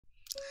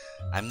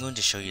I'm going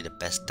to show you the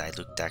best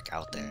Diluc deck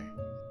out there.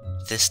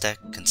 This deck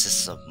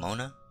consists of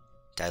Mona,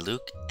 Diluc,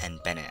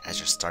 and Bennett as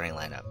your starting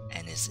lineup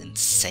and is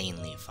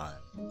insanely fun.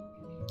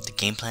 The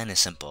game plan is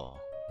simple.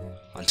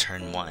 On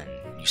turn 1,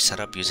 you set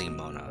up using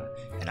Mona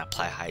and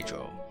apply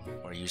Hydro,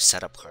 or use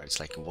setup cards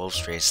like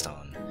Wolf's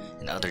Gravestone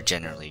and other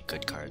generally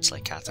good cards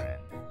like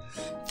Katheryne.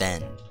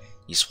 Then,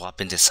 you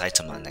swap into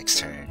Saitama next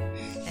turn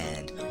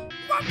and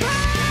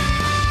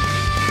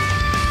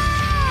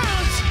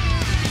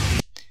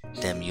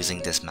them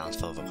using this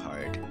mouthful of a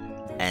card,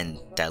 and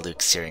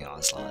Diluc's Searing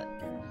Onslaught.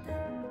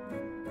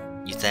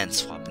 You then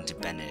swap into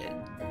Bennett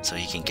so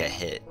he can get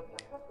hit,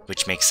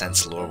 which makes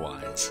sense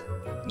lore-wise.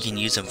 You can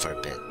use him for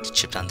a bit to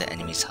chip down the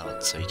enemy's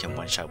health so you can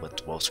one-shot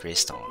with Wolf's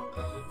Gravestone,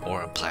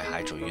 or apply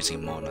Hydro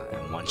using Mona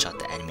and one-shot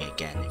the enemy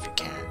again if you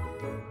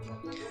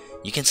can.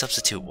 You can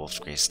substitute Wolf's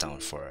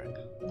Gravestone for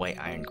White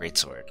Iron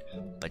Greatsword,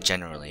 but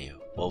generally,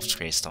 Wolf's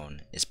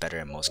Gravestone is better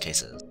in most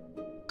cases.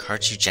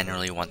 Cards you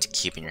generally want to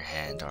keep in your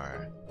hand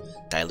are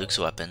Diluc's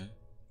Weapon,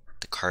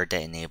 the card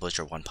that enables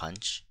your one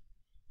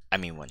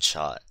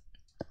shot,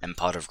 and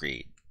Pot of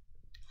Greed.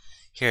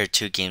 Here are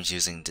 2 games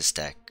using this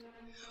deck,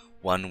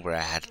 one where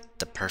I had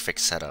the perfect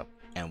setup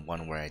and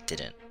one where I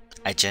didn't.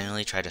 I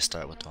generally try to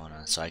start with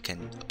Mona so I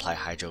can apply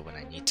Hydro when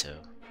I need to.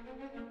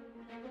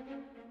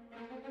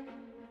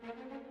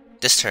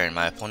 This turn,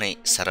 my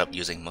opponent set up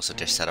using most of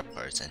their setup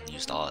cards and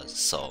used Oz,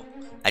 so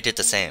I did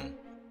the same.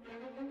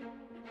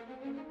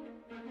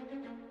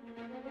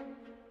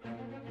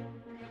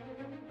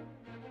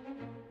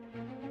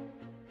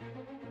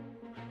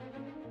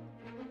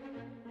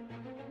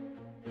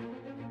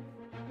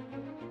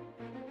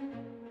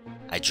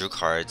 I drew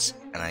cards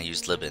and I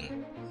used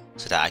Liben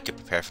so that I could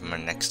prepare for my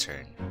next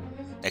turn.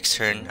 Next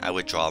turn, I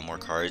would draw more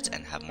cards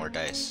and have more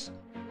dice.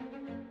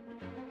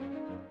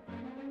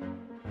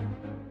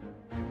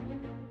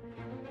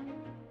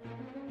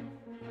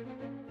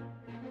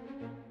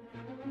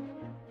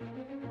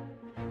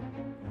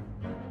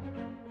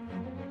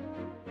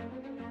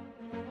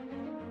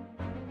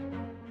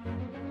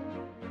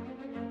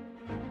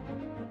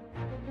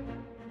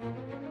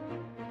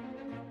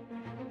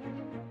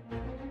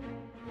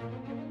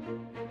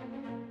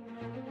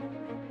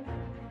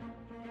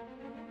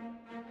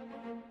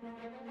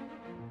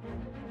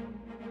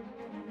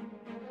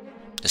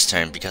 This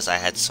turn, because I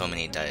had so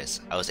many dice,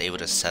 I was able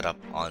to set up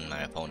on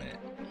my opponent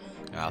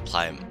and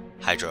apply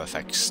Hydro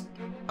effects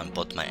on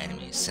both my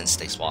enemies since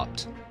they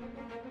swapped.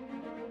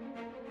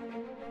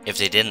 If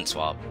they didn't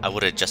swap, I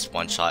would have just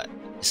one-shot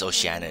his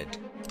Oceanid,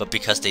 but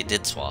because they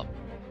did swap,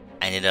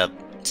 I ended up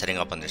setting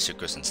up on their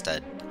Sucrose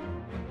instead.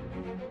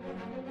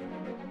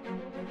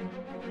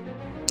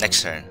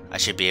 Next turn, I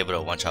should be able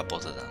to one-shot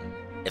both of them,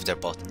 if they're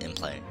both in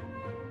play.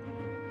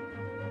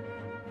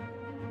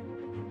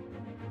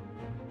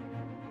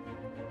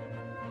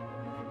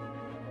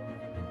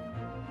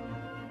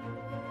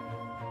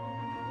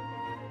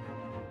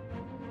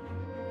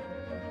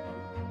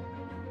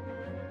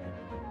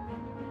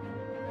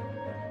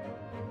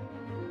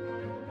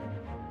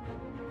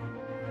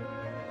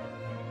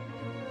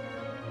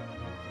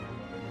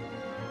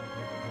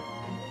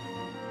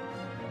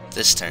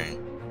 This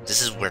turn, this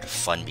is where the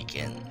fun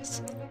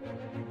begins.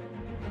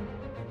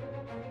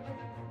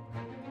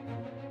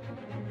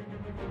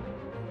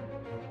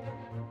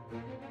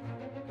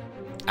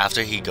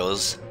 After he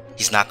goes,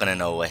 he's not gonna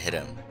know what hit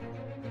him.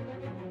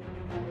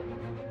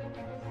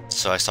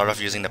 So I start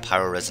off using the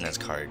Pyro Resonance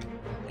card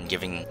and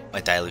giving my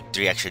Diluc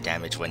 3 extra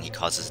damage when he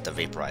causes the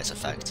Vaporize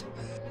effect.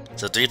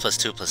 So 3 plus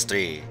 2 plus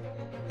 3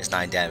 is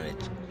 9 damage,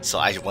 so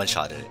I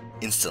one-shot it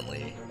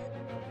instantly.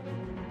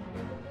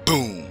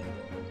 Boom!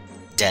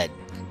 Dead.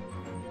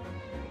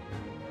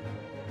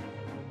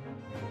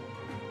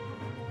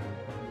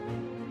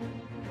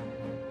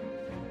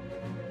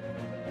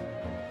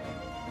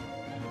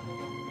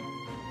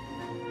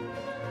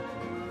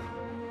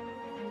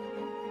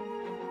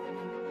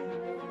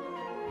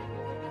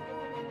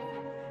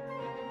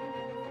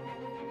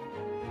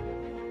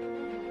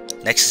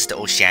 Next is the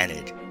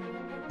Oceanid,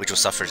 which will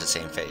suffer the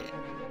same fate.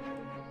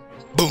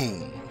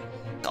 Boom!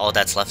 All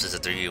that's left is a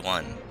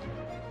 3v1,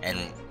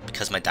 and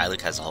because my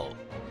Diluc has ult,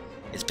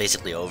 it's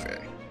basically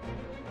over.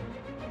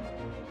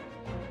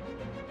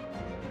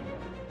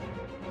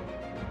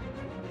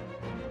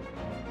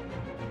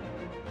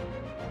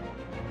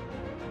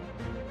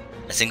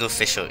 A single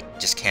Fischl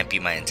just can't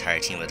beat my entire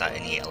team without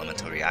any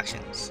elemental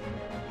reactions.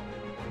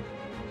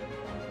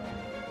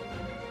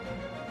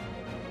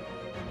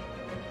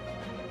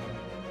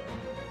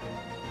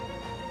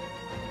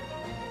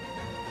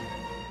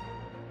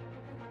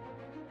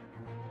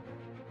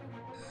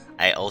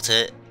 I ult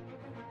it.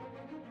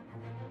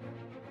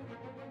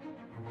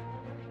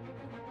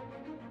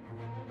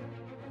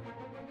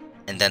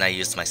 And then I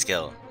used my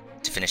skill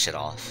to finish it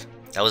off.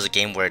 That was a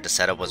game where the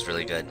setup was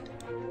really good.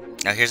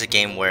 Now here's a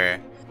game where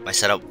my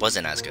setup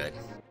wasn't as good.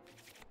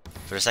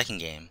 For the second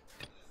game,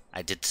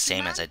 I did the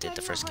same as I did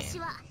the first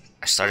game.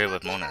 I started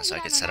with Mona so I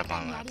could set up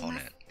on my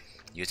opponent.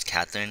 Used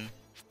Katheryne.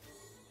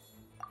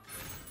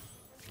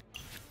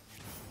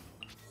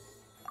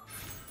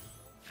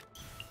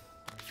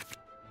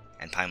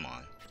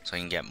 Paimon, so I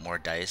can get more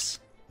dice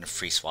and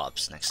free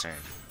swaps next turn.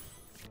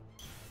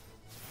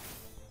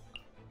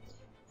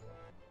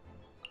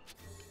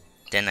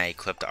 Then I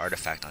equipped the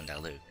artifact on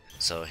Diluc,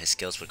 so his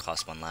skills would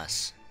cost 1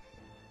 less.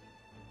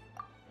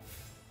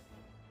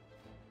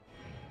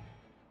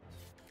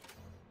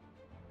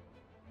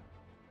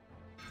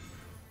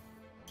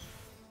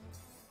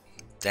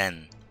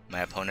 Then, my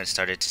opponent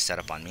started to set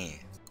up on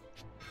me.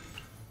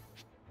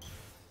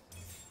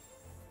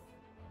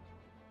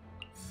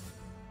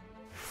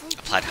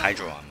 Applied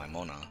Hydro on my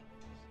Mona.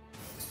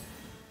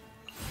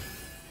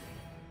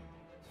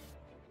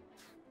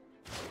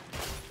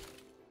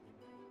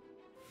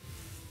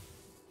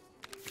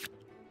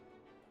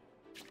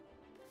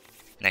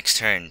 Next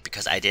turn,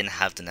 because I didn't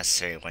have the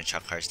necessary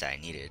one-shot cards that I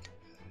needed,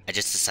 I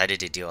just decided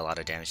to deal a lot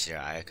of damage to their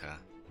Ayaka.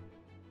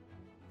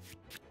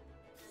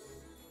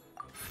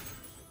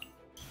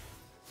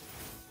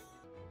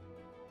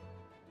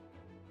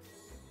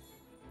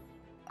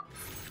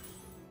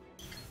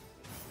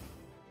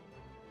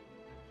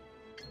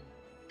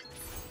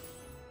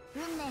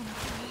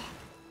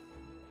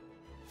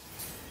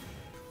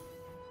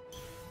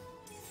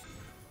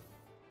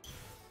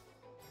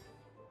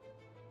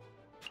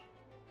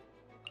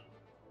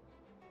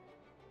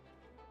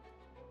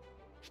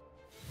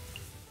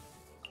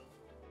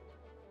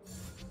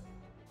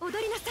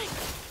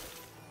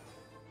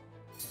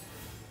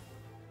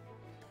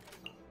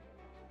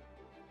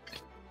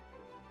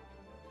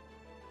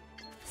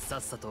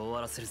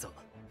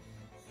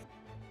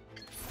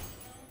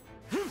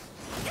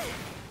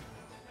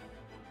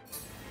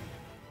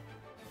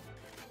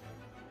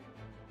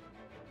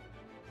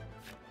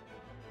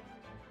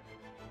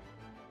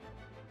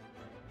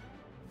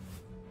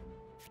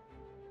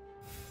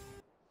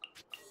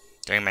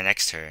 During my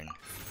next turn,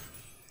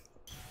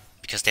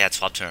 because they had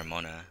swapped to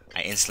Ramona,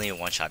 I instantly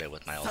one-shot it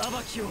with my ult.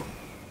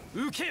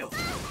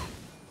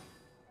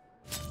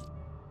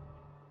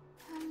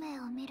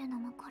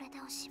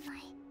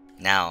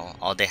 Now,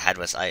 all they had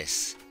was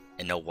ice,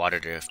 and no water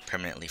to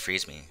permanently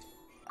freeze me.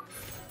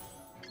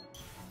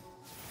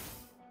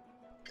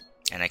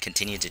 And I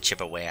continued to chip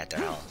away at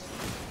their health.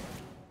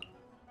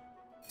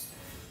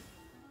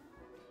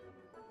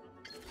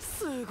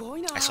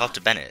 I swapped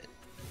to Bennett,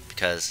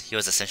 because he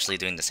was essentially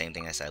doing the same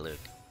thing as Diluc.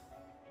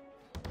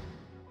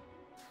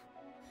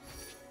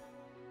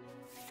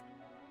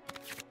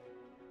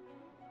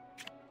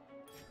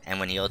 And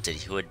when he ulted,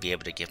 he would be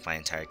able to give my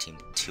entire team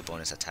 2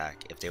 bonus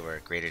attack if they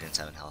were greater than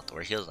 7 health,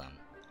 or heal them.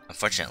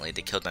 Unfortunately,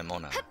 they killed my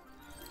Mona,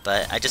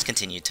 but I just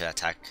continued to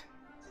attack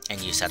and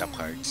use setup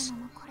cards.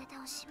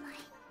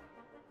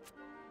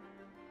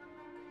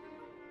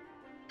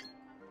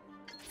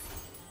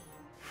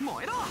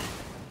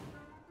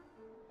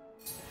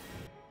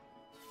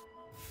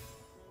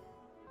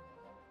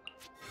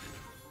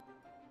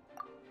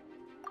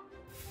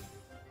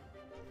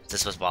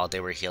 This was while they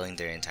were healing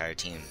their entire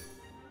team.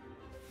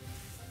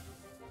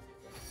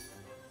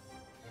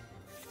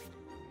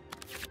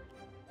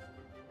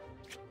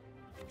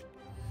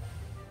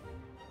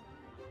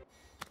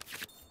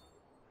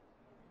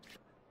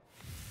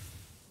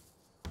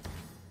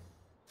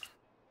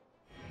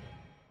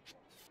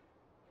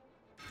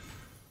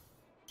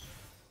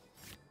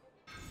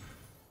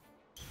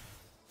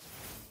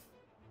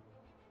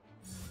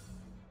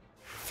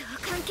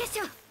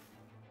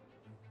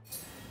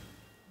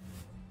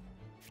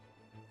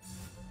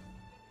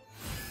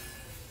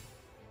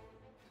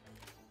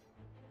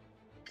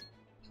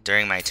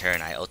 During my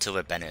turn, I ulted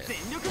with Bennett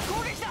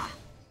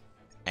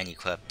and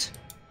equipped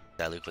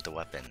Diluc with the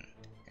weapon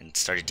and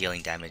started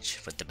dealing damage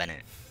with the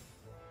Bennett.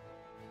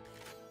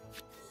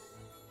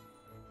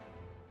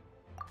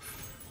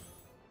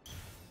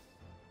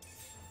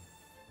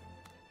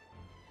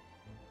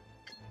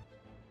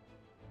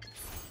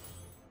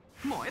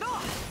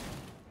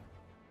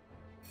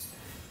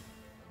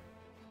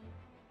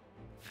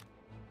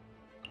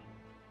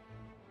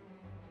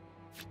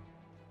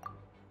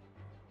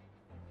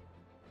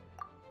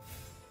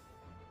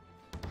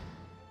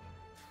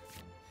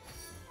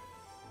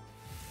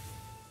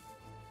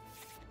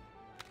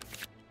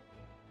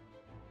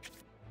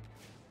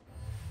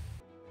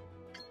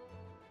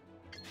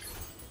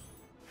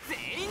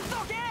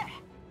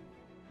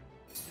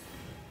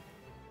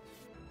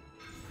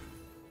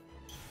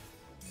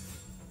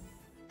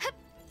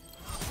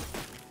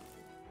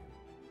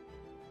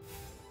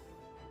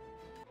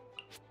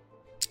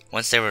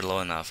 Once they were low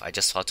enough, I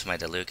just swapped to my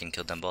Diluc and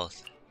killed them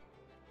both.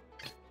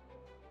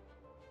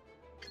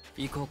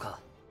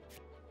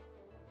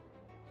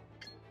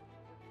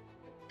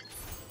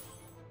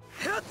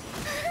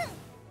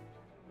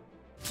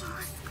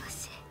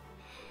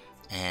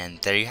 And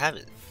there you have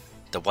it,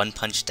 the One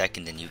Punch deck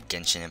in the new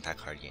Genshin Impact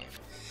card game.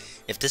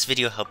 If this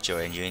video helped you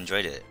and you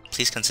enjoyed it,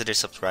 please consider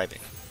subscribing.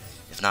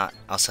 If not,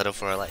 I'll settle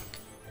for a like.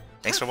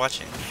 Thanks for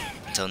watching.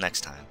 Until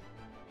next time.